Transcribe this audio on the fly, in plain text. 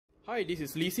Hi, this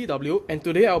is Lee CW, and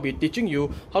today I'll be teaching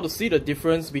you how to see the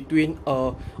difference between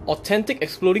a authentic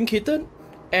exploding kitten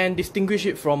and distinguish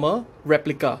it from a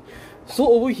replica. So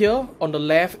over here on the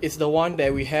left is the one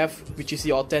that we have, which is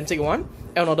the authentic one,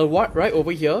 and on the right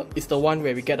over here is the one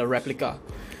where we get a replica.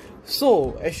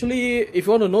 So actually, if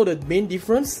you want to know the main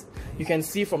difference, you can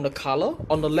see from the color.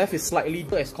 On the left is slightly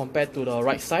darker as compared to the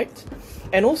right side,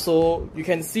 and also you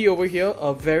can see over here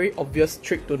a very obvious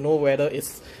trick to know whether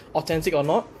it's authentic or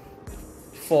not.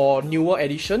 For newer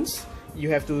editions, you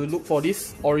have to look for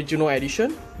this original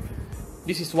edition.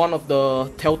 This is one of the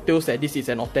telltales that this is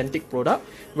an authentic product,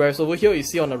 whereas over here you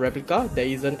see on the replica there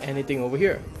isn't anything over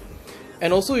here.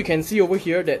 And also you can see over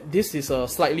here that this is a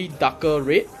slightly darker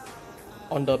red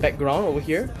on the background over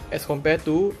here as compared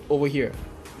to over here.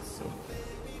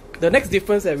 The next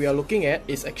difference that we are looking at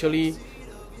is actually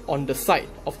on the side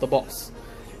of the box.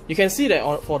 You can see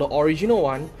that for the original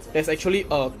one, there's actually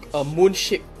a moon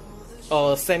shape,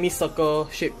 a semicircle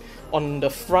shape on the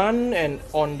front and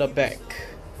on the back,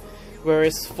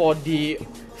 whereas for the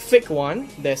fake one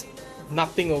there's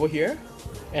nothing over here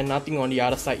and nothing on the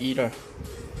other side either.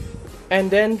 And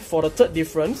then for the third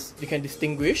difference you can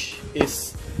distinguish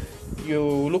is you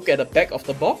look at the back of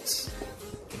the box.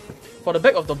 For the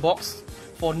back of the box,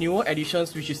 for newer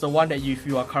editions, which is the one that if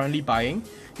you are currently buying,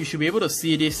 you should be able to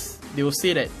see this. They will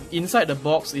say that inside the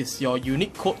box is your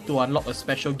unique code to unlock a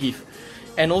special gift.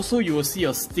 And also you will see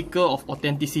a sticker of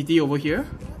authenticity over here,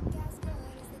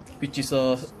 which is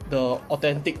the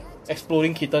authentic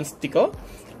exploding kitten sticker.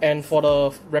 And for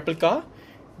the replica,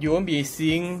 you won't be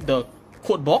seeing the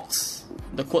code box,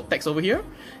 the code text over here,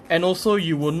 and also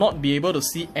you will not be able to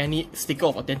see any sticker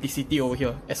of authenticity over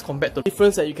here as compared to the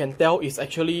difference that you can tell is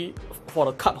actually for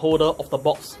the card holder of the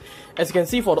box. As you can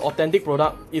see, for the authentic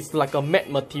product, it's like a matte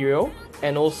material,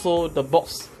 and also the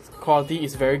box quality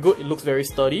is very good, it looks very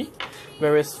sturdy.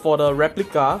 Whereas for the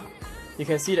replica, you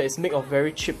can see that it's made of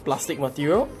very cheap plastic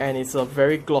material and it's a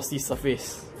very glossy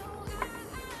surface.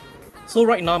 So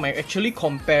right now I'm actually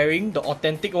comparing the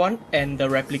authentic one and the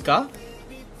replica.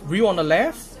 Real on the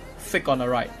left, fake on the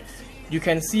right. You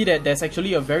can see that there's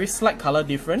actually a very slight color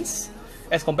difference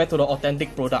as compared to the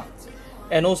authentic product.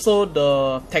 And also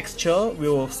the texture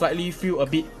will slightly feel a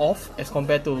bit off as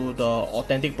compared to the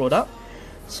authentic product.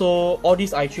 So all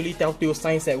these are actually telltale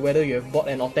signs that whether you have bought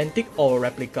an authentic or a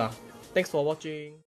replica. Thanks for watching.